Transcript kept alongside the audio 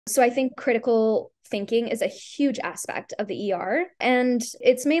So I think critical thinking is a huge aspect of the ER. And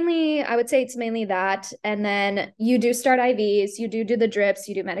it's mainly, I would say it's mainly that. And then you do start IVs, you do the drips,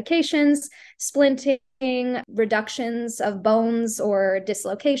 you do medications, splinting, reductions of bones or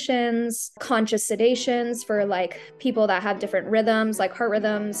dislocations, conscious sedations for like people that have different rhythms, like heart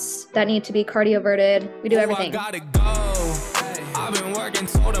rhythms that need to be cardioverted. We do everything. I gotta go. I've been working,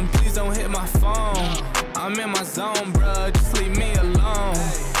 told them please don't hit my phone. I'm in my zone, bruh, just leave me alone.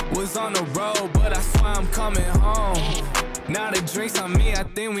 Was on the road, but I swear I'm coming home. Now the drinks on me, I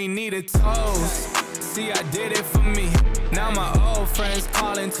think we need a toast. See, I did it for me. Now my old friends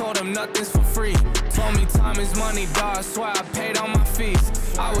calling, told them nothing's for free. Told me time is money, dog, swear I paid all my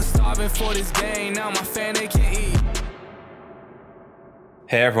fees. I was starving for this game, now my family can eat.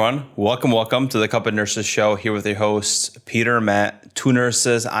 Hey everyone, welcome to the Cup of Nurses show, here with your hosts, Peter and Matt, two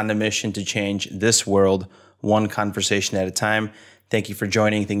nurses on a mission to change this world, one conversation at a time. Thank you for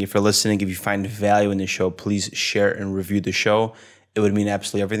joining. Thank you for listening. If you find value in the show, please share and review the show. It would mean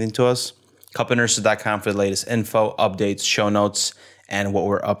absolutely everything to us. cupofnurses.com for the latest info, updates, show notes, and what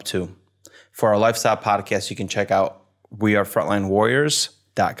we're up to. For our lifestyle podcast, you can check out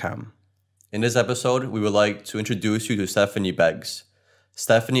wearefrontlinewarriors.com. In this episode, we would like to introduce you to Stephanee Beggs.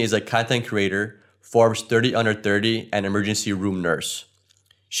 Stephanee is a content creator, Forbes 30 Under 30, and emergency room nurse.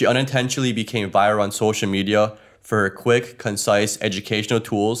 She unintentionally became viral on social media for her quick, concise educational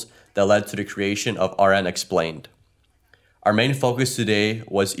tools that led to the creation of RNExplained. Our main focus today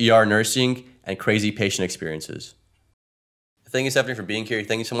was ER nursing and crazy patient experiences. Thank you, Stephanee, for being here.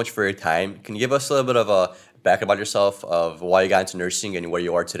 Thank you so much for your time. Can you give us a little bit of a back about yourself, of why you got into nursing and where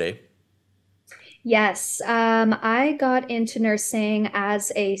you are today? Yes, I got into nursing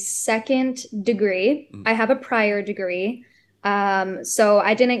as a second degree. I have a prior degree. So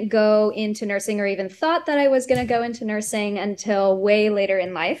I didn't go into nursing or even thought that I was going to go into nursing until way later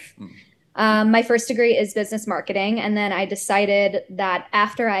in life. My first degree is business marketing. And then I decided that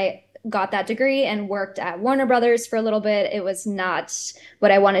after I got that degree and worked at Warner Brothers for a little bit, it was not what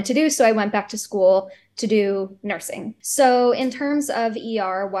I wanted to do. So I went back to school to do nursing. So in terms of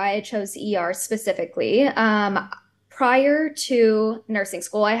ER, why I chose ER specifically, prior to nursing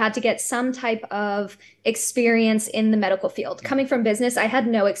school, I had to get some type of experience in the medical field. Coming from business, I had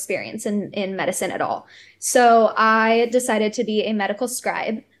no experience in medicine at all. So I decided to be a medical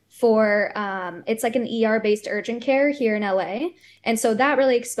scribe for, it's like an ER-based urgent care here in LA. And so that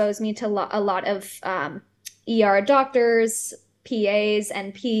really exposed me to a lot of ER doctors, PAs,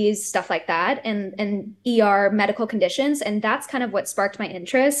 NPs, stuff like that, and ER medical conditions. And that's kind of what sparked my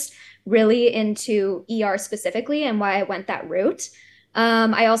interest really into ER specifically and why I went that route.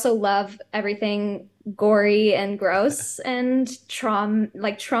 I also love everything gory and gross and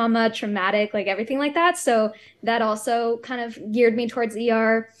traumatic, like everything like that. So that also kind of geared me towards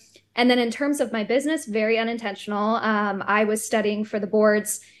ER. And then in terms of my business, very unintentional. I was studying for the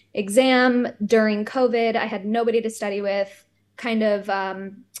board's exam during COVID. I had nobody to study with, kind of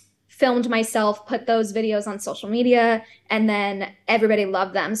filmed myself, put those videos on social media, and then everybody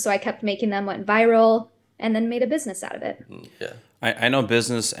loved them. So I kept making them, went viral, and then made a business out of it. Yeah. I know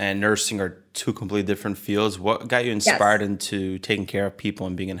business and nursing are two completely different fields. What got you inspired into taking care of people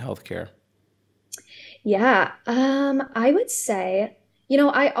and being in healthcare? Yeah, I would say,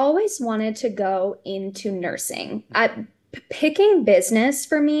 I always wanted to go into nursing. Picking business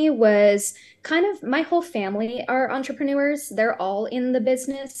for me was kind of, my whole family are entrepreneurs. They're all in the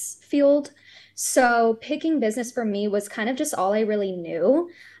business field. So picking business for me was kind of just all I really knew.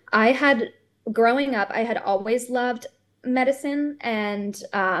 Growing up, I had always loved medicine and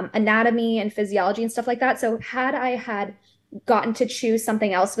anatomy and physiology and stuff like that. So had I had gotten to choose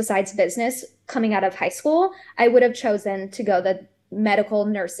something else besides business coming out of high school, I would have chosen to go the medical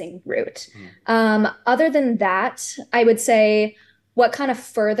nursing route. Other than that, I would say what kind of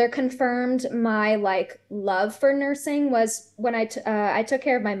further confirmed my love for nursing was when I took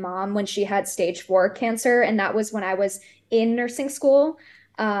care of my mom when she had stage 4 cancer, and that was when I was in nursing school.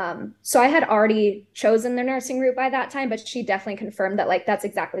 So I had already chosen the nursing route by that time, but she definitely confirmed that that's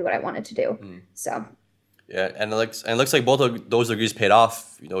exactly what I wanted to do. So yeah, and it looks like both of those degrees paid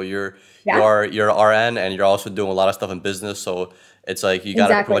off. You're RN and you're also doing a lot of stuff in business. So it's like you got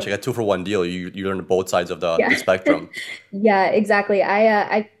pretty much like a 2-for-1 deal. You learn both sides of the spectrum. Yeah, exactly.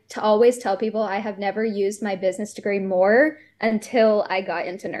 I always tell people I have never used my business degree more until I got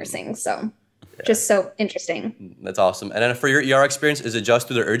into nursing. So just so interesting. That's awesome. And then for your ER experience, is it just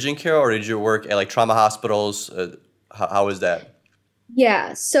through the urgent care, or did you work at trauma hospitals? How is that?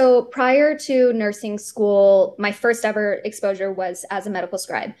 Yeah. So prior to nursing school, my first ever exposure was as a medical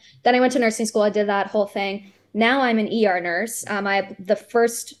scribe. Then I went to nursing school. I did that whole thing. now I'm an ER nurse. I have the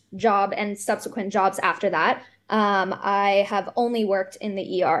first job and subsequent jobs after that. I have only worked in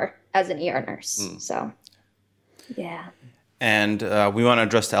the ER as an ER nurse. So, yeah. And we want to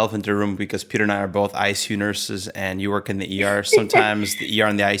address the elephant in the room because Peter and I are both ICU nurses, and you work in the ER. Sometimes the ER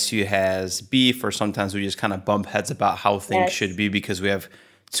and the ICU has beef, or sometimes we just kind of bump heads about how things should be because we have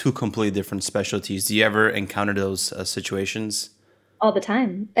two completely different specialties. Do you ever encounter those situations? All the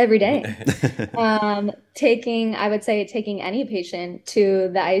time, every day. I would say taking any patient to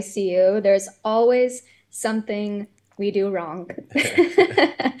the ICU, there's always something we do wrong.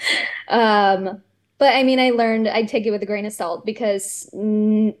 But I mean, I take it with a grain of salt because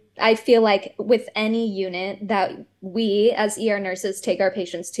I feel like with any unit that we as ER nurses take our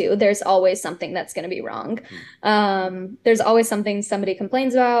patients to, there's always something that's going to be wrong. There's always something somebody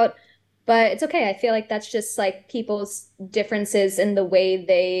complains about, but it's okay. I feel like that's just like people's differences in the way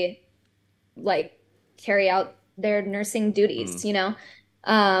they like carry out their nursing duties, you know?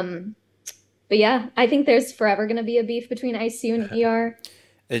 But yeah, I think there's forever going to be a beef between ICU and ER.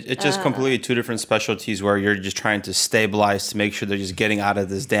 It's just completely two different specialties where you're just trying to stabilize to make sure they're just getting out of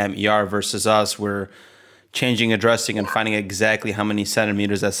this damn ER versus us. We're changing a dressing and finding exactly how many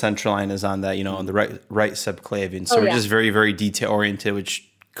centimeters that central line is on that, you know, on the right subclavian. So we're just very, very detail oriented,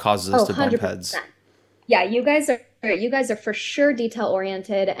 which causes us to bump 100%. heads. Yeah, you guys are for sure detail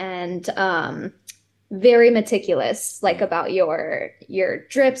oriented and very meticulous, like about your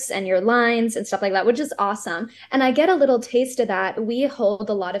drips and your lines and stuff like that, which is awesome. And I get a little taste of that. We hold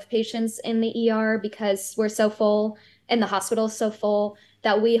a lot of patients in the ER because we're so full and the hospital is so full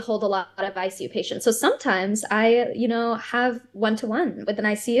that we hold a lot of ICU patients. So sometimes I, have one-to-one with an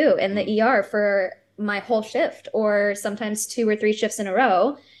ICU in the ER for my whole shift, or sometimes 2 or 3 shifts in a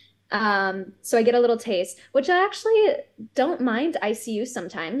row. So I get a little taste, which I actually don't mind ICU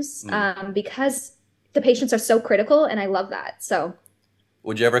sometimes, because the patients are so critical and I love that. So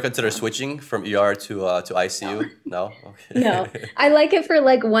would you ever consider switching from ER to ICU? No. Okay. No. I like it for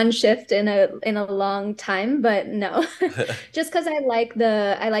like one shift in a long time, but no. Just because I like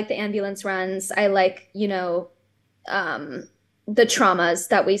the ambulance runs. I like, the traumas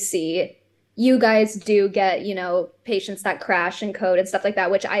that we see. You guys do get, patients that crash and code and stuff like that,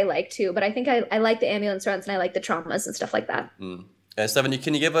 which I like too. But I think I like the ambulance runs and I like the traumas and stuff like that. And Stephanee,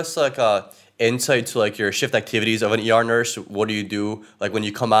 can you give us like insight to like your shift activities of an ER nurse? What do you do like when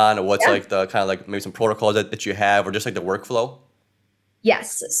you come on, or what's like the kind of like maybe some protocols that you have, or just like the workflow?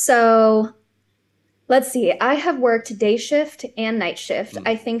 Yes. So let's see. I have worked day shift and night shift.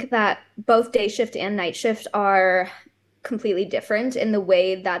 I think that both day shift and night shift are completely different in the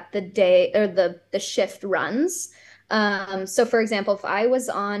way that the day or the shift runs. So for example, if I was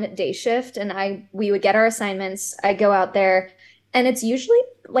on day shift and we would get our assignments, I go out there. And it's usually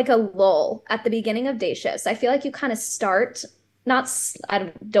like a lull at the beginning of day shifts. I feel like you kind of start,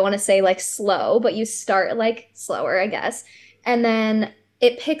 I don't want to say like slow, but you start like slower, I guess. And then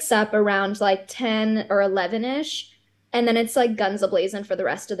it picks up around like 10 or 11-ish. And then it's like guns a-blazing for the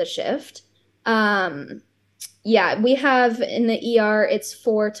rest of the shift. Yeah, we have in the ER, it's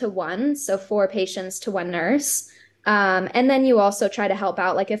 4-to-1. So 4 patients to 1 nurse. And then you also try to help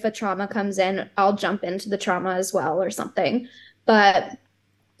out. Like if a trauma comes in, I'll jump into the trauma as well or something. But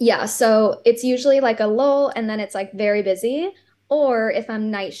yeah, so it's usually like a lull and then it's like very busy. Or if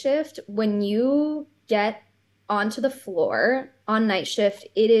I'm night shift, when you get onto the floor on night shift,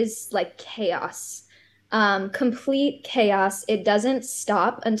 it is like chaos, complete chaos. It doesn't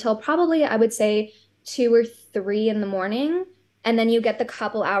stop until probably, I would say, 2 or 3 in the morning. And then you get the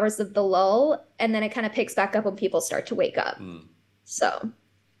couple hours of the lull and then it kind of picks back up when people start to wake up. So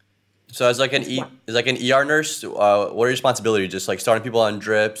as like an ER nurse, what are your responsibilities? Just like starting people on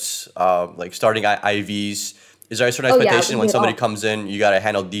drips, like starting IVs. Is there a certain expectation when somebody comes in, you got to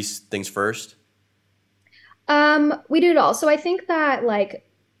handle these things first? We do it all. So I think that like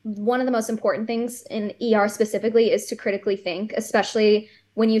one of the most important things in ER specifically is to critically think, especially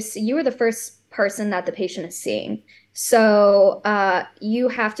when you are the first person that the patient is seeing. So you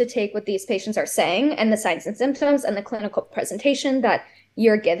have to take what these patients are saying and the signs and symptoms and the clinical presentation that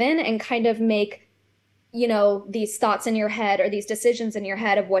you're given and kind of make, these thoughts in your head or these decisions in your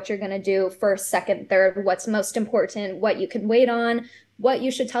head of what you're going to do first, second, third, what's most important, what you can wait on, what you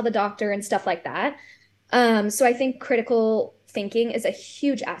should tell the doctor and stuff like that. So I think critical thinking is a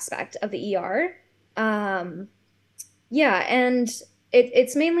huge aspect of the ER. Yeah, and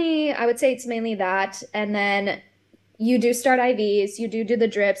it's mainly, I would say it's mainly that. And then you do start IVs, you do the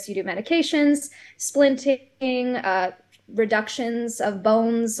drips, you do medications, splinting, reductions of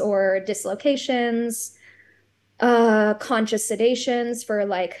bones or dislocations. conscious sedations for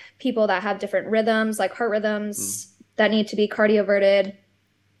like people that have different rhythms, like heart rhythms that need to be cardioverted.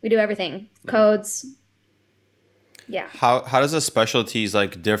 We do everything. Codes. Yeah. How does the specialties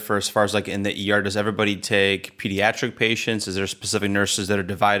like differ as far as like in the ER? Does everybody take pediatric patients? Is there specific nurses that are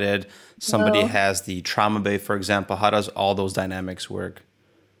divided? Somebody No. has the trauma bay, for example. How does all those dynamics work?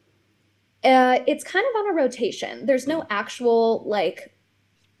 It's kind of on a rotation. There's no actual like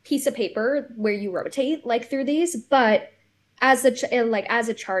piece of paper where you rotate like through these, but as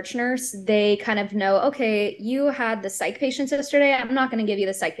a charge nurse, they kind of know, okay, you had the psych patients yesterday. I'm not going to give you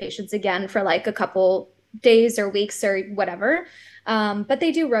the psych patients again for like a couple days or weeks or whatever. But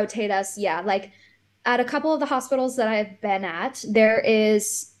they do rotate us. Yeah. Like at a couple of the hospitals that I've been at, there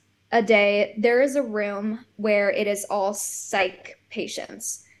is a room where it is all psych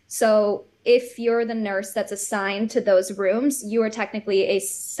patients. So if you're the nurse that's assigned to those rooms, you are technically a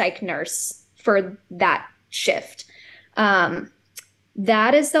psych nurse for that shift.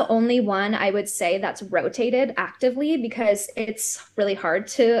 That is the only one I would say that's rotated actively because it's really hard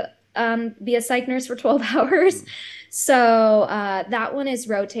to be a psych nurse for 12 hours. So that one is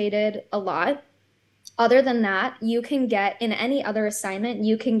rotated a lot. Other than that, you can get in any other assignment,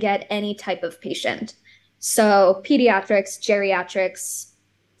 you can get any type of patient. So pediatrics, geriatrics,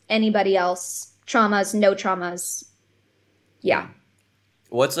 anybody else, traumas, no traumas. Yeah.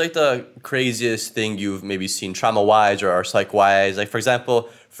 What's like the craziest thing you've maybe seen trauma-wise or psych-wise? Like for example,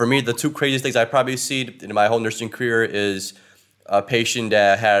 for me, the two craziest things I probably seen in my whole nursing career is a patient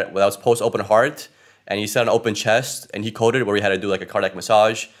that was post-open heart and he had an open chest and he coded where we had to do like a cardiac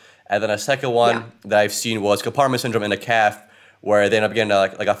massage. And then a second one that I've seen was compartment syndrome in the calf where they end up getting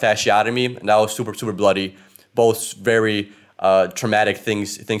like a fasciotomy and that was super, super bloody. Both very traumatic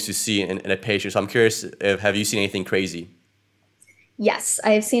things to see in a patient. So I'm curious, have you seen anything crazy? Yes,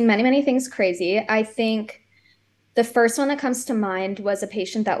 I've seen many, many things crazy. I think the first one that comes to mind was a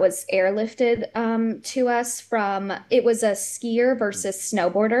patient that was airlifted to us it was a skier versus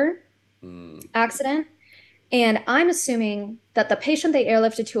snowboarder accident. And I'm assuming that the patient they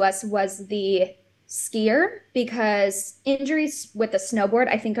airlifted to us was the skier because injuries with the snowboard,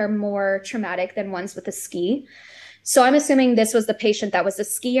 I think, are more traumatic than ones with the ski. So I'm assuming this was the patient that was the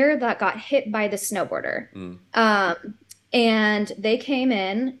skier that got hit by the snowboarder. And they came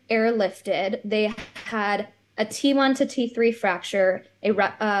in airlifted. They had a T1 to T3 fracture,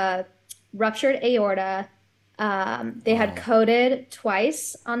 a ruptured aorta. They had coded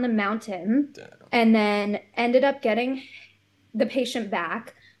twice on the mountain and then ended up getting the patient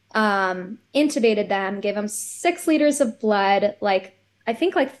back, intubated them, gave them 6 liters of blood, I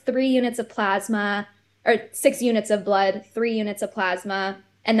think 3 units of plasma, or 6 units of blood, 3 units of plasma,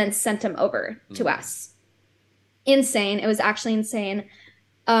 and then sent them over to us. Insane. It was actually insane.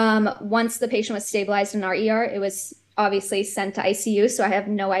 Once the patient was stabilized in our ER, it was obviously sent to ICU. So I have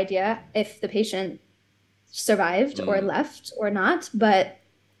no idea if the patient survived or left or not, but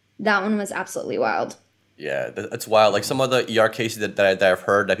that one was absolutely wild. Yeah, that's wild. Like some of the ER cases that I've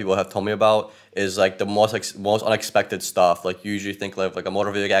heard that people have told me about is like the most unexpected stuff. Like you usually think like a motor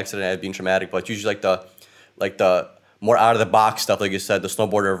vehicle accident as being traumatic, but it's usually like the more out of the box stuff, like you said, the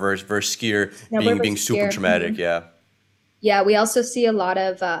snowboarder versus skier being super traumatic. Yeah. Yeah, we also see a lot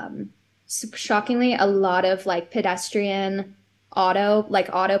of shockingly a lot of like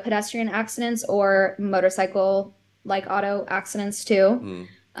auto pedestrian accidents or motorcycle like auto accidents too,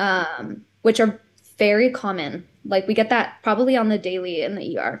 which are very common. Like we get that probably on the daily in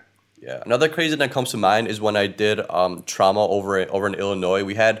the ER. Yeah. Another crazy that comes to mind is when I did trauma over in Illinois.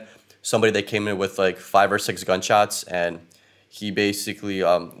 We had somebody that came in with like 5 or 6 gunshots, and he basically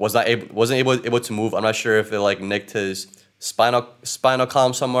wasn't able to move. I'm not sure if it like nicked his spinal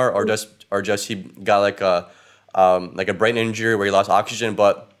column somewhere, or just he got like a brain injury where he lost oxygen.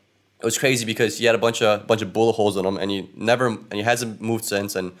 But it was crazy because he had a bunch of bullet holes in him, and he hasn't moved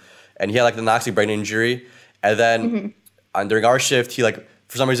since, and he had like the anoxic brain injury. And then during our shift, he like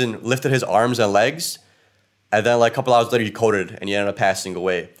for some reason lifted his arms and legs, and then like a couple hours later he coded and he ended up passing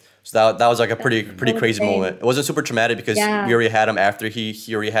away. So that was like a pretty crazy moment. It wasn't super traumatic because we already had him after he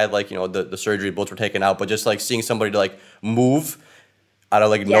already had like, you know, the surgery, bullets were taken out, but just like seeing somebody to like move out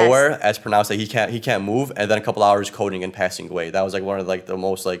of like nowhere, as pronounced that he can't move, and then a couple hours coding and passing away. That was like one of like the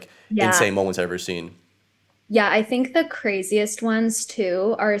most like insane moments I've ever seen. Yeah, I think the craziest ones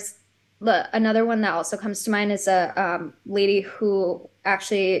too are another one that also comes to mind is a lady who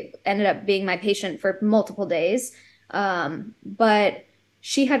actually ended up being my patient for multiple days, but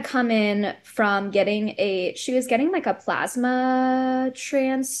she had come in from she was getting like a plasma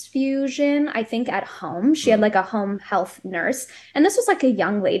transfusion, I think at home. She had like a home health nurse. And this was like a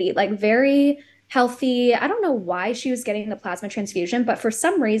young lady, like very healthy. I don't know why she was getting the plasma transfusion, but for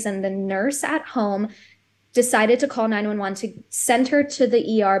some reason, the nurse at home decided to call 911 to send her to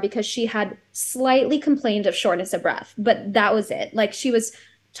the ER because she had slightly complained of shortness of breath. But that was it. Like, she was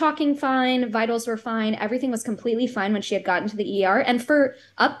talking fine, vitals were fine, everything was completely fine when she had gotten to the ER. And for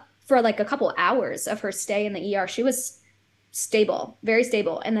like a couple hours of her stay in the ER, she was stable, very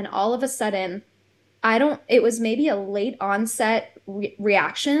stable. And then all of a sudden, it was maybe a late onset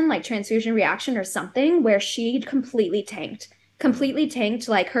reaction, like transfusion reaction or something, where she completely tanked.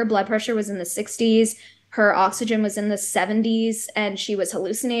 Like, her blood pressure was in the 60s, her oxygen was in the 70s, and she was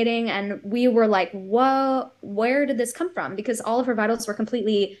hallucinating. And we were like, whoa, where did this come from? Because all of her vitals were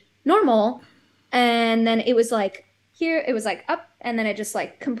completely normal. And then it was like here, it was like up, and then it just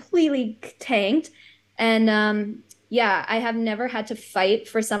like completely tanked. And yeah, I have never had to fight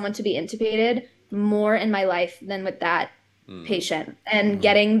for someone to be intubated more in my life than with that patient, and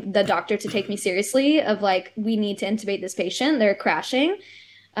getting the doctor to take me seriously of like, we need to intubate this patient, they're crashing.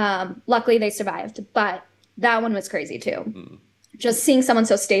 Luckily they survived, but that one was crazy too. Just seeing someone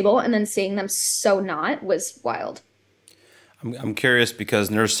so stable and then seeing them so not was wild. I'm curious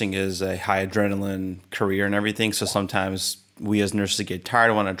because nursing is a high adrenaline career and everything, so sometimes we as nurses get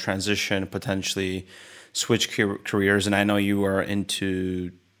tired, want to transition, potentially switch careers. And I know you are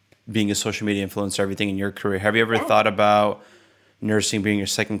into being a social media influencer, everything in your career. Have you ever thought about nursing being your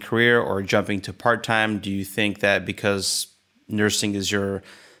second career or jumping to part-time? Do you think that because nursing is your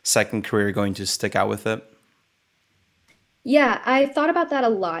second career, you're going to stick out with it? Yeah, I thought about that a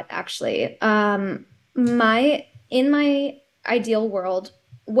lot, actually. In my ideal world,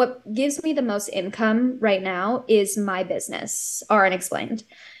 what gives me the most income right now is my business, RNExplained.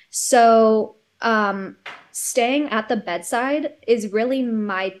 So, staying at the bedside is really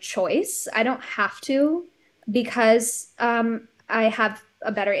my choice. I don't have to, because I have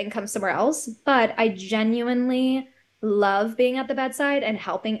a better income somewhere else, but I genuinely love being at the bedside and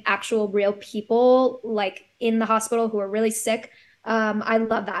helping actual real people like in the hospital who are really sick. I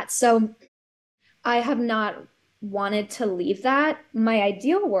love that. So I have not wanted to leave that. My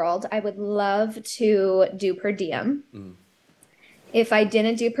ideal world, I would love to do per diem. If I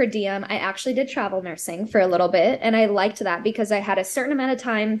didn't do per diem, I actually did travel nursing for a little bit, and I liked that because I had a certain amount of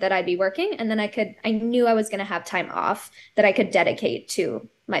time that I'd be working, and then I knew I was going to have time off that I could dedicate to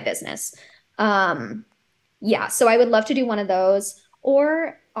my business. Yeah, so I would love to do one of those.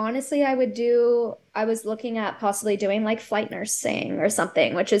 Or honestly, I was looking at possibly doing like flight nursing or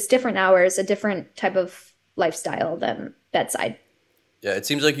something, which is different hours, a different type of lifestyle than bedside. Yeah, it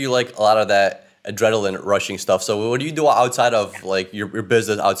seems like you like a lot of that adrenaline rushing stuff. So what do you do outside of like your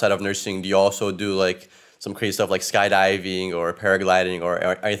business, outside of nursing? Do you also do like some crazy stuff like skydiving or paragliding or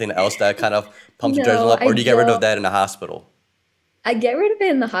anything else that kind of pumps your adrenaline up? Or do you get rid of that in the hospital? I get rid of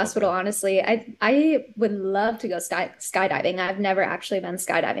it in the hospital, honestly. I would love to go skydiving. I've never actually been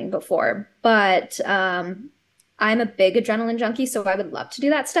skydiving before, but I'm a big adrenaline junkie, so I would love to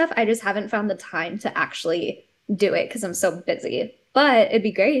do that stuff. I just haven't found the time to actually do it because I'm so busy, but it'd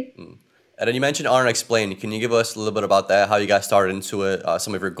be great. And then you mentioned RNExplained. Can you give us a little bit about that, how you got started into it,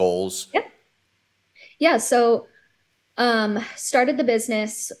 some of your goals? Yep. Yeah, so started the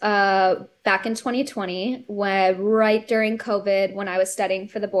business back in 2020, right during COVID, when I was studying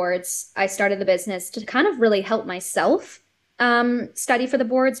for the boards. I started the business to kind of really help myself study for the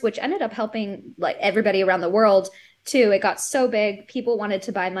boards, which ended up helping like everybody around the world too. It got so big, people wanted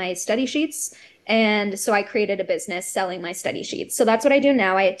to buy my study sheets. And so I created a business selling my study sheets. So that's what I do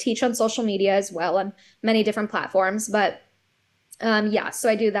now. I teach on social media as well on many different platforms. But yeah, so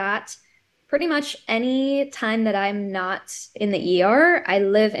I do that pretty much any time that I'm not in the ER. I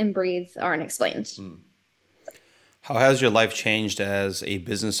live and breathe RNExplained. How has your life changed as a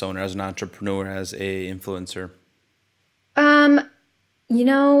business owner, as an entrepreneur, as a influencer? You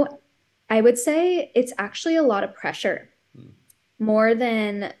know, I would say it's actually a lot of pressure. More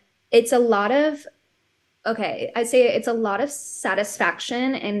than it's a lot of, okay, I'd say it's a lot of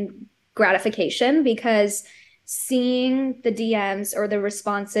satisfaction and gratification, because seeing the DMs or the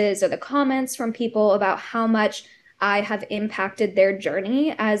responses or the comments from people about how much I have impacted their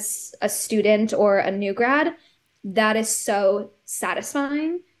journey as a student or a new grad, that is so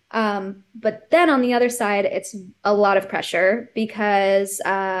satisfying. But then on the other side, it's a lot of pressure because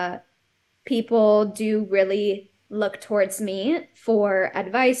people do really look towards me for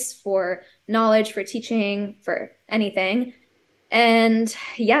advice, for knowledge, for teaching, for anything. And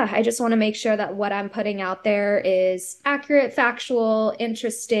yeah, I just want to make sure that what I'm putting out there is accurate, factual,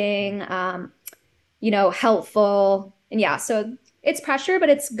 interesting, helpful. And yeah, so it's pressure, but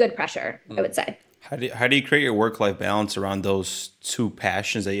it's good pressure, I would say. How do you create your work-life balance around those two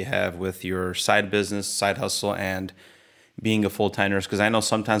passions that you have with your side business, side hustle, and being a full-time nurse? Because I know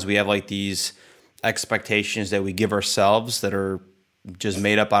sometimes we have like these expectations that we give ourselves that are just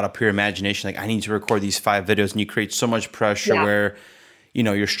made up out of pure imagination. Like, I need to record these 5 videos, and you create so much pressure where, you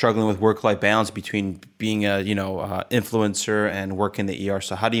know, you're struggling with work-life balance between being a, influencer and working the ER.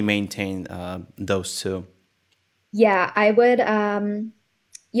 So how do you maintain those two? Yeah, I would,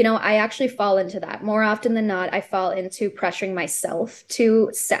 I actually fall into that more often than not. I fall into pressuring myself to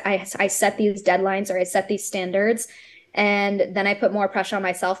set, I set these deadlines or I set these standards, and then I put more pressure on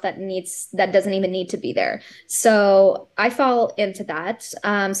myself that doesn't even need to be there. So I fall into that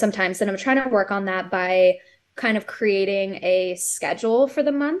sometimes, and I'm trying to work on that by kind of creating a schedule for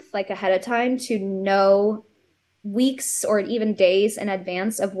the month, like ahead of time, to know weeks or even days in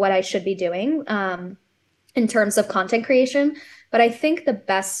advance of what I should be doing in terms of content creation. But I think the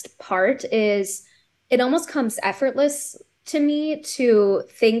best part is it almost comes effortless to me to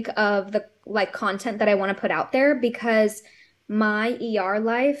think of the like content that I want to put out there, because my ER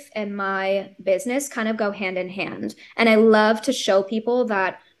life and my business kind of go hand in hand. And I love to show people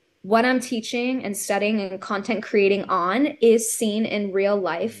that what I'm teaching and studying and content creating on is seen in real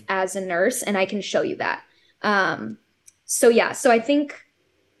life as a nurse, and I can show you that. So I think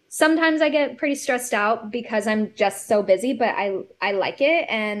sometimes I get pretty stressed out because I'm just so busy, but I like it,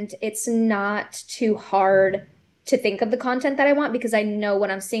 and it's not too hard to think of the content that I want because I know what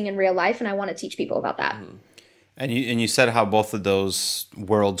I'm seeing in real life, and I want to teach people about that. Mm-hmm. And you said how both of those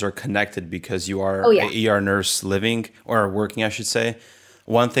worlds are connected because you are Oh, yeah. a ER nurse living or working, I should say.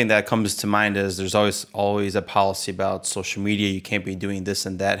 One thing that comes to mind is there's always a policy about social media. You can't be doing this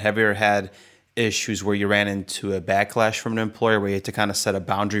and that. Have you ever had issues where you ran into a backlash from an employer where you had to kind of set a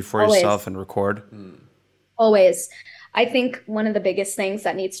boundary for Always. yourself and record? Always. I think one of the biggest things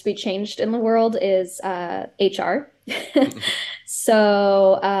that needs to be changed in the world is HR.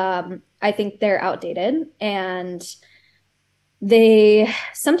 So I think they're outdated, and they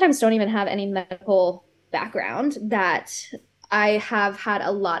sometimes don't even have any medical background. That I have had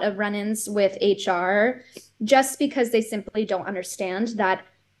a lot of run-ins with HR just because they simply don't understand that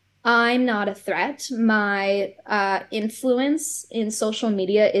I'm not a threat. My influence in social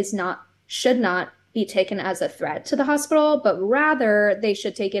media should not be taken as a threat to the hospital, but rather they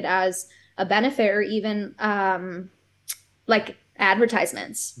should take it as a benefit, or even like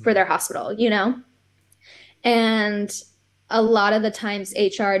advertisements for their hospital, And a lot of the times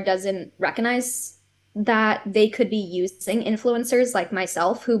HR doesn't recognize that they could be using influencers like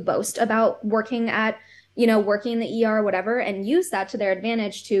myself who boast about working in the ER or whatever, and use that to their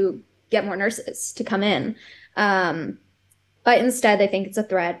advantage to get more nurses to come in. But instead they think it's a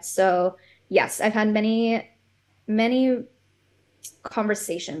threat. So yes, I've had many, many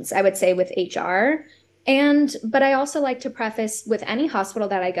conversations, I would say, with HR. But I also like to preface with any hospital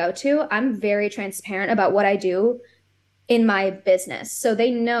that I go to, I'm very transparent about what I do in my business. So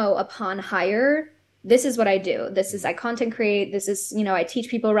they know upon hire, this is what I do. This is I content create. This is, I teach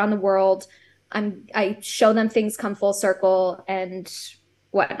people around the world. I show them things come full circle and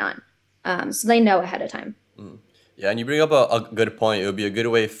whatnot. So they know ahead of time. Yeah, and you bring up a good point. It would be a good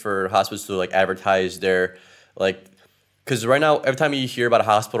way for hospitals to like advertise their because right now every time you hear about a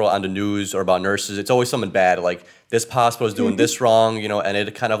hospital on the news or about nurses, it's always something bad. Like this hospital is doing this wrong, and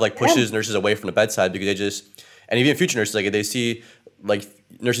it kind of like pushes nurses away from the bedside because and even future nurses, like they see like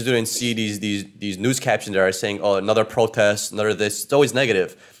nurses don't see these news captions that are saying, oh, another protest, another this. It's always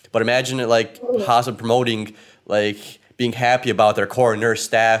negative. But imagine it like hospital promoting like being happy about their core nurse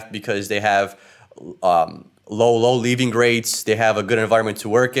staff because they have low leaving rates, they have a good environment to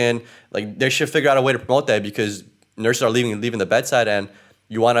work in. Like they should figure out a way to promote that because nurses are leaving the bedside, and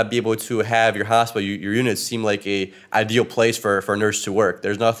you want to be able to have your hospital, your units seem like a ideal place for a nurse to work.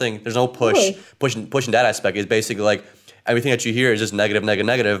 There's no pushing that aspect. It's basically like everything that you hear is just negative, negative,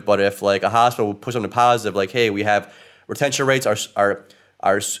 negative. But if like a hospital would push something positive, like, hey, we have retention rates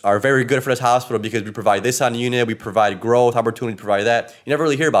are very good for this hospital because we provide this on the unit, we provide growth opportunity, provide that. You never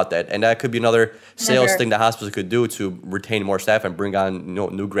really hear about that, and that could be another sales thing that hospitals could do to retain more staff and bring on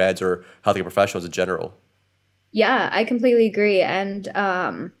new grads or healthcare professionals in general. Yeah, I completely agree, and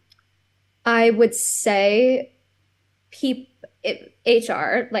I would say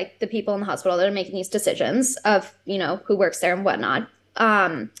HR, like the people in the hospital that are making these decisions of who works there and whatnot,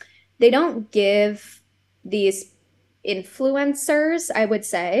 they don't give these influencers, I would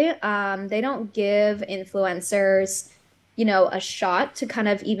say, they don't give influencers, a shot to kind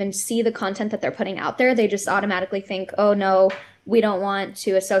of even see the content that they're putting out there. They just automatically think, oh no, we don't want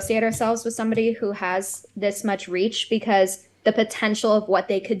to associate ourselves with somebody who has this much reach because the potential of what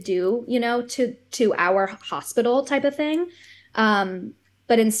they could do, you know, to our hospital type of thing.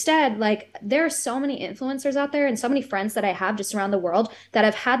 But instead, like, there are so many influencers out there and so many friends that I have just around the world that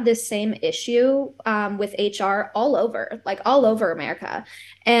have had this same issue with HR all over America.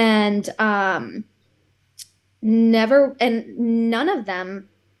 And none of them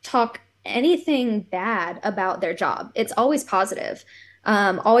talk anything bad about their job. It's always positive.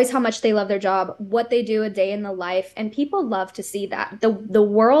 Always how much they love their job, what they do a day in the life, and people love to see that. The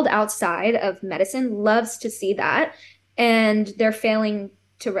world outside of medicine loves to see that, and they're failing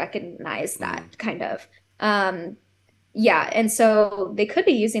to recognize that kind of. Yeah, and so they could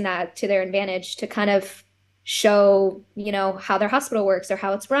be using that to their advantage to kind of show, you know, how their hospital works or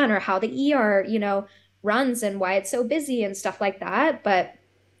how it's run or how the ER, you know, runs and why it's so busy and stuff like that, but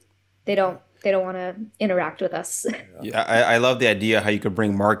they don't want to interact with us. Yeah, I love the idea how you could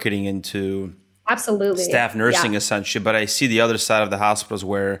bring marketing into absolutely staff nursing essentially, but I see the other side of the hospitals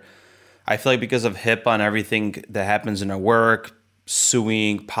where I feel like because of HIPAA and everything that happens in our work,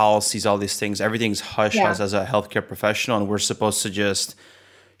 suing, policies, all these things, everything's hush as a healthcare professional, and we're supposed to just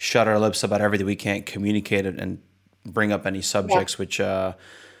shut our lips about everything. We can't communicate it and bring up any subjects, which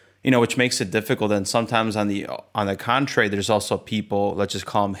which makes it difficult. And sometimes on the contrary, there's also people, let's just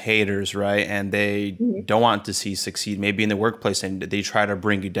call them haters, right? And they don't want to see you succeed, maybe in the workplace, and they try to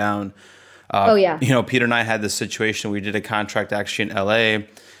bring you down. Peter and I had this situation. We did a contract actually in LA,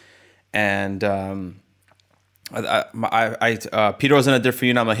 and Peter was in a different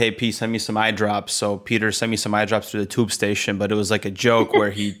unit. I'm like, hey, Pete, send me some eye drops. So Peter sent me some eye drops through the tube station, but it was like a joke where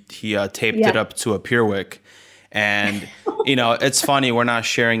he taped it up to a Purewick. And, it's funny. We're not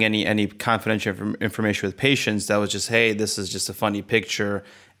sharing any confidential information with patients. That was just, hey, this is just a funny picture.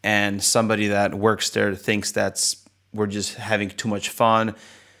 And somebody that works there thinks we're just having too much fun.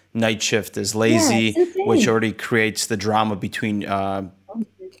 Night shift is lazy, which already creates the drama between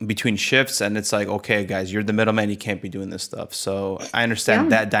shifts. And it's like, okay, guys, you're the middleman. You can't be doing this stuff. So I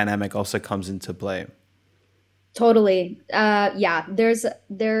understand that dynamic also comes into play. Totally. There's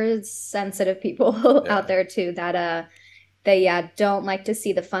sensitive people out there too that they don't like to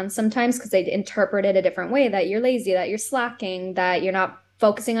see the fun sometimes because they interpret it a different way, that you're lazy, that you're slacking, that you're not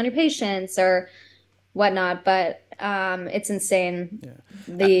focusing on your patients or whatnot. But it's insane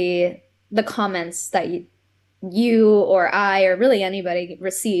the comments that you or I or really anybody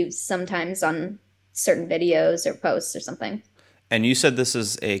receives sometimes on certain videos or posts or something. And you said this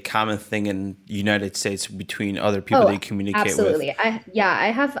is a common thing in the United States between other people that you communicate absolutely. with.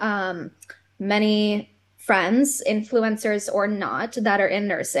 I have many friends, influencers or not, that are in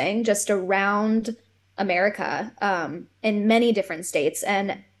nursing just around America in many different states.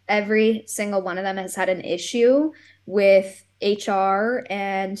 And every single one of them has had an issue with HR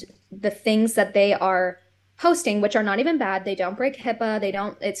and the things that they are posting, which are not even bad. They don't break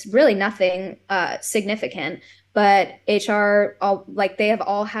HIPAA. It's really nothing significant. But HR, they have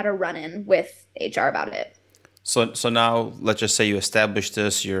all had a run-in with HR about it. So now let's just say you establish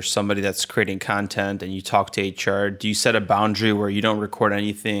this, you're somebody that's creating content and you talk to HR. Do you set a boundary where you don't record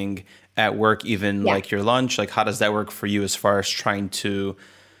anything at work, even like your lunch? Like, how does that work for you as far as trying to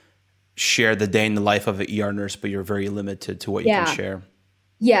share the day in the life of an ER nurse, but you're very limited to what you can share?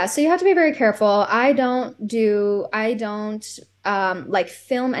 Yeah, so you have to be very careful. I don't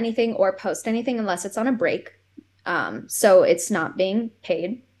film anything or post anything unless it's on a break. So it's not being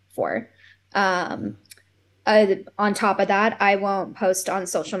paid for. On top of that, I won't post on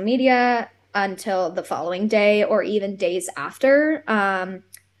social media until the following day or even days after. When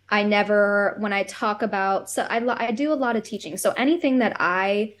I talk about, so I do a lot of teaching. So anything that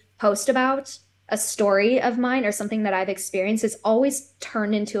I post about, a story of mine or something that I've experienced, is always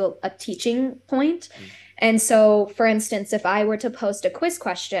turned into a teaching point. And so, for instance, if I were to post a quiz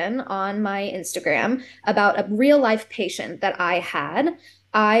question on my Instagram about a real life patient that I had,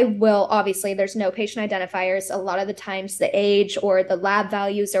 I will, obviously, there's no patient identifiers. A lot of the times the age or the lab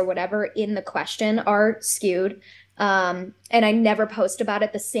values or whatever in the question are skewed. And I never post about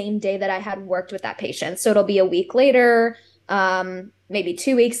it the same day that I had worked with that patient. So it'll be a week later, maybe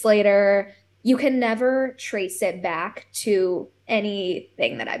 2 weeks later. You can never trace it back to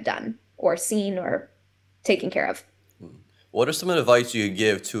anything that I've done or seen or taken care of. What are some advice you could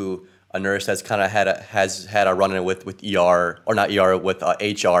give to a nurse that's kind of has had a run-in with ER, or not ER, with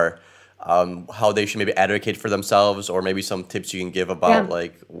HR, how they should maybe advocate for themselves, or maybe some tips you can give about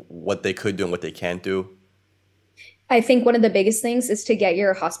like what they could do and what they can't do? I think one of the biggest things is to get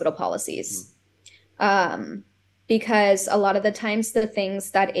your hospital policies. Because a lot of the times the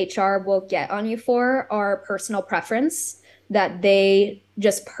things that HR will get on you for are personal preference that they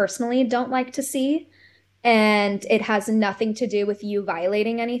just personally don't like to see. And it has nothing to do with you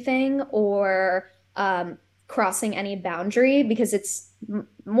violating anything or crossing any boundary, because it's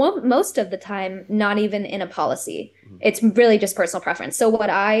most of the time not even in a policy. It's really just personal preference. So what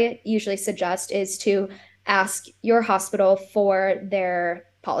I usually suggest is to ask your hospital for their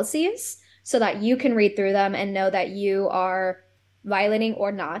policies so that you can read through them and know that you are violating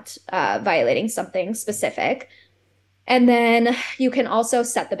or not violating something specific. And then you can also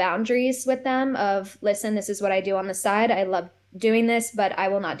set the boundaries with them of, listen, this is what I do on the side. I love doing this, but I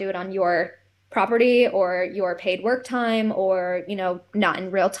will not do it on your property or your paid work time, or, not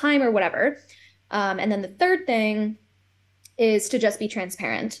in real time or whatever. And then the third thing is to just be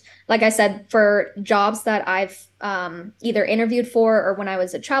transparent. Like I said, for jobs that I've either interviewed for or when I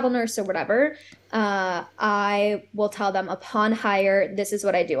was a travel nurse or whatever, I will tell them upon hire, this is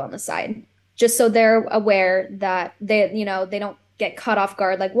what I do on the side, just so they're aware that they don't get caught off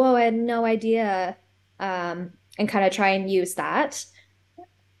guard, like, whoa, I had no idea, and kind of try and use that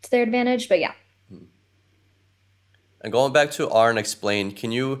to their advantage. But yeah. And going back to RNExplained,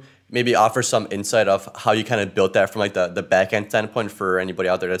 can you maybe offer some insight of how you kind of built that from like the back end standpoint for anybody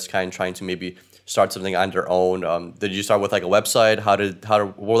out there that's kind of trying to maybe start something on their own? Did you start with like a website?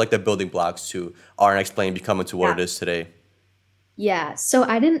 What were like the building blocks to RNExplained becoming to what it is today? Yeah, so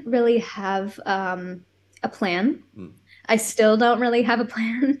I didn't really have a plan. I still don't really have a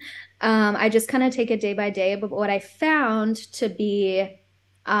plan. I just kind of take it day by day. But what I found to be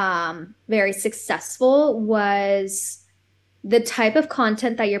very successful was the type of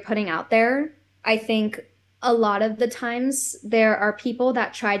content that you're putting out there. I think a lot of the times there are people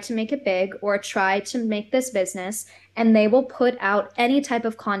that try to make it big or try to make this business, and they will put out any type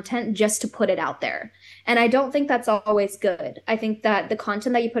of content just to put it out there. And I don't think that's always good. I think that the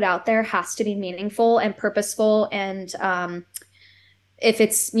content that you put out there has to be meaningful and purposeful, and if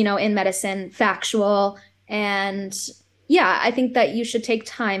it's, in medicine, factual. And yeah, I think that you should take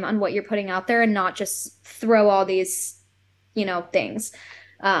time on what you're putting out there and not just throw all these, things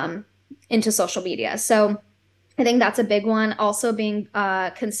into social media. So I think that's a big one. Also being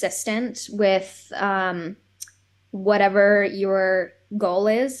consistent with whatever your goal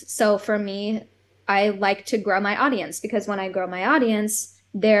is. So for me, I like to grow my audience, because when I grow my audience,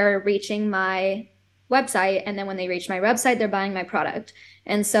 they're reaching my website. And then when they reach my website, they're buying my product.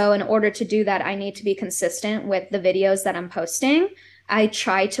 And so in order to do that, I need to be consistent with the videos that I'm posting. I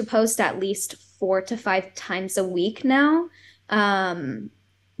try to post at least 4 to 5 times a week now,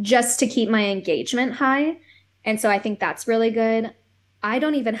 just to keep my engagement high. And so I think that's really good. I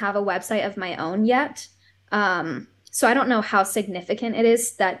don't even have a website of my own yet. So I don't know how significant it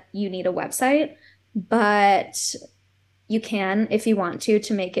is that you need a website, but you can, if you want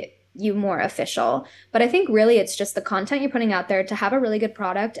to make it you more official. But I think really it's just the content you're putting out there to have a really good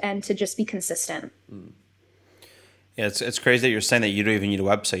product and to just be consistent. Yeah, it's crazy that you're saying that you don't even need a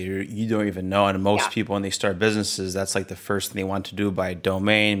website. You don't even know. And most people, when they start businesses, that's like the first thing they want to do, buy a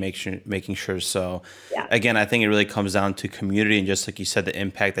domain, making sure. So again, I think it really comes down to community, and just like you said, the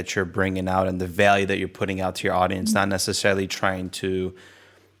impact that you're bringing out and the value that you're putting out to your audience, not necessarily trying to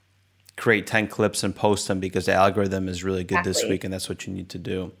create 10 clips and post them because the algorithm is really good this week and that's what you need to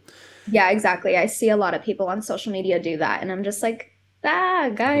do. Yeah, exactly. I see a lot of people on social media do that, and I'm just like,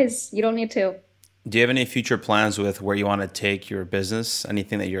 guys, you don't need to. Do you have any future plans with where you want to take your business?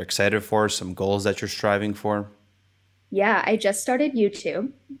 Anything that you're excited for? Some goals that you're striving for? Yeah, I just started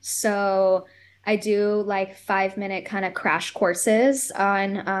YouTube. So I do like 5-minute kind of crash courses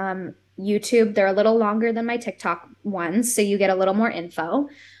on YouTube. They're a little longer than my TikTok ones, so you get a little more info.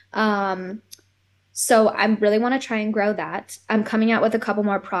 So I really want to try and grow that. I'm coming out with a couple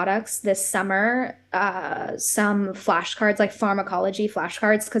more products this summer, some flashcards, like pharmacology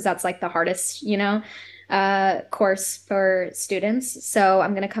flashcards, because that's like the hardest, course for students. So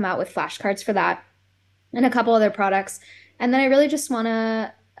I'm going to come out with flashcards for that and a couple other products. And then I really just want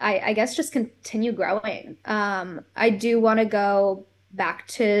to, I guess, just continue growing. I do want to go back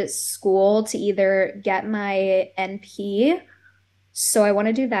to school to either get my NP. So I want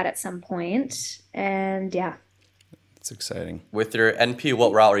to do that at some point. And yeah. It's exciting. With your NP,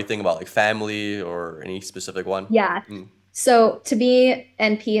 what route are you thinking about? Like family or any specific one? Yeah. So to be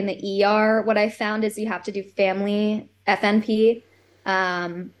NP in the ER, what I found is you have to do family FNP.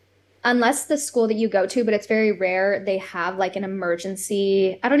 Unless the school that you go to, but it's very rare, they have like an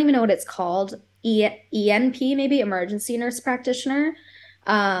emergency, I don't even know what it's called, ENP, maybe emergency nurse practitioner.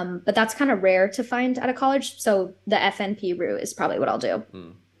 But that's kind of rare to find at a college. So the FNP route is probably what I'll do.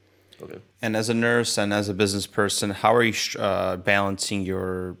 Okay. And as a nurse and as a business person, how are you balancing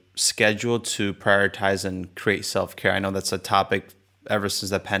your schedule to prioritize and create self-care? I know that's a topic ever since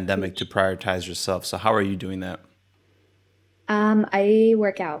the pandemic to prioritize yourself. So how are you doing that? I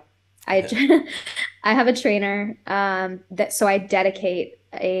work out. I I have a trainer that so I dedicate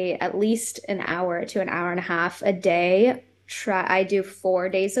a at least an hour to an hour and a half a day. I do 4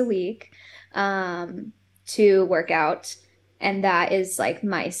 days a week to work out, and that is like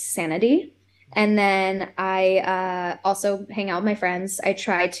my sanity. And then I also hang out with my friends. I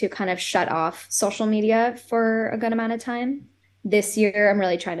try to kind of shut off social media for a good amount of time. This year, I'm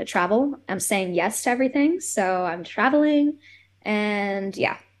really trying to travel. I'm saying yes to everything. So I'm traveling and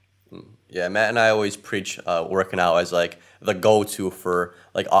yeah. Yeah, Matt and I always preach working out as like the go-to for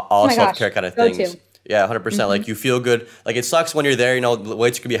like all Oh my gosh, self-care kind of go things. to. Yeah, 100%. Like you feel good. Like it sucks when you're there, you know, the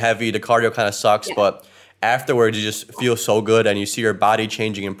weights could be heavy, the cardio kind of sucks, Yeah. but afterwards you just feel so good and you see your body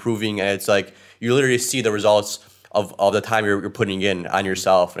changing, improving, and it's like you literally see the results of the time you're putting in on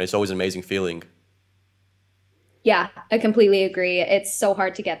yourself, and it's always an amazing feeling. Yeah, I completely agree. It's so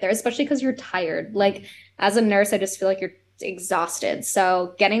hard to get there, especially because you're tired. Like as a nurse, I just feel like you're exhausted.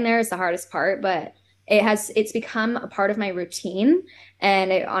 So getting there is the hardest part, but it's become a part of my routine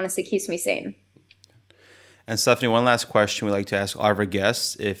and it honestly keeps me sane. And Stephanee, one last question we like to ask all of our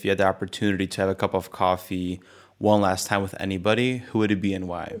guests. If you had the opportunity to have a cup of coffee one last time with anybody, who would it be and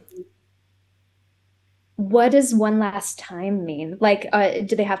why? What does one last time mean? Like,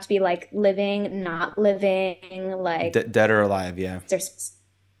 do they have to be like living, not living? Like, Dead or alive, yeah. there's,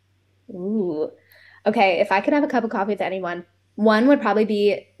 ooh. Okay, if I could have a cup of coffee with anyone, one would probably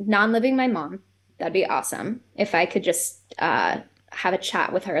be non-living my mom. That'd be awesome. If I could just have a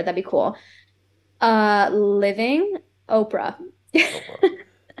chat with her, that'd be cool. Living Oprah.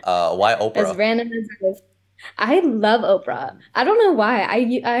 Oprah. Why As Oprah? random as it is. I love Oprah. I don't know why.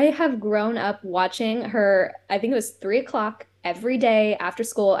 I have grown up watching her. I think it was 3 o'clock every day after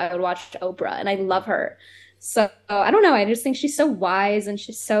school. I would watch Oprah, and I love her. So I don't know. I just think she's so wise and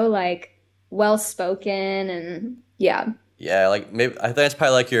she's so like well spoken, and yeah, Yeah, like maybe I think that's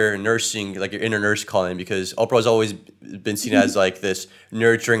probably like your nursing, like your inner nurse calling, because Oprah's always been seen as like this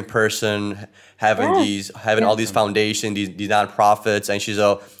nurturing person, having yeah, having yeah, all these foundations, these nonprofits, and she's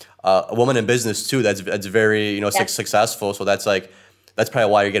a woman in business too. That's very yes, successful. So that's like that's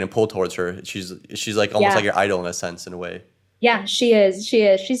probably why you're getting pulled towards her. She's like almost like yeah, your idol in a sense, in a way. yeah. She is. She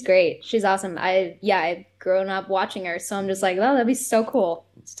is. She's great. She's awesome. I've grown up watching her, so I'm just like, well, that'd be so cool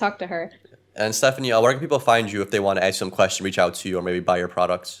to talk to her. And Stephanee, where can people find you if they want to ask some question, reach out to you, or maybe buy your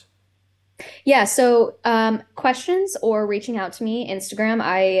products? Yeah, so questions or reaching out to me, Instagram,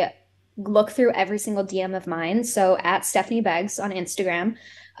 I look through every single DM of mine. So at Stephanee Beggs on Instagram.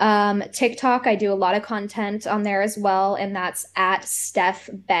 TikTok, I do a lot of content on there as well, and that's at Steph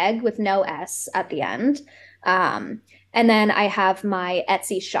Begg with no S at the end. And then I have my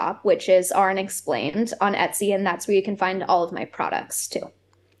Etsy shop, which is RNExplained on Etsy, and that's where you can find all of my products too.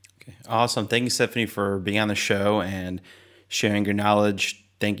 Okay. Awesome. Thank you, Stephanee, for being on the show and sharing your knowledge.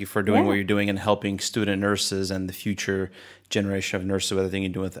 Thank you for doing what Yeah. you're doing and helping student nurses and the future generation of nurses with everything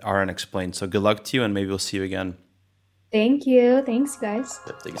you're doing with RN Explained. So good luck to you, and maybe we'll see you again. Thank you. Thanks, guys.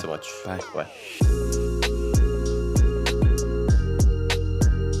 Thank you so much. Bye. Bye.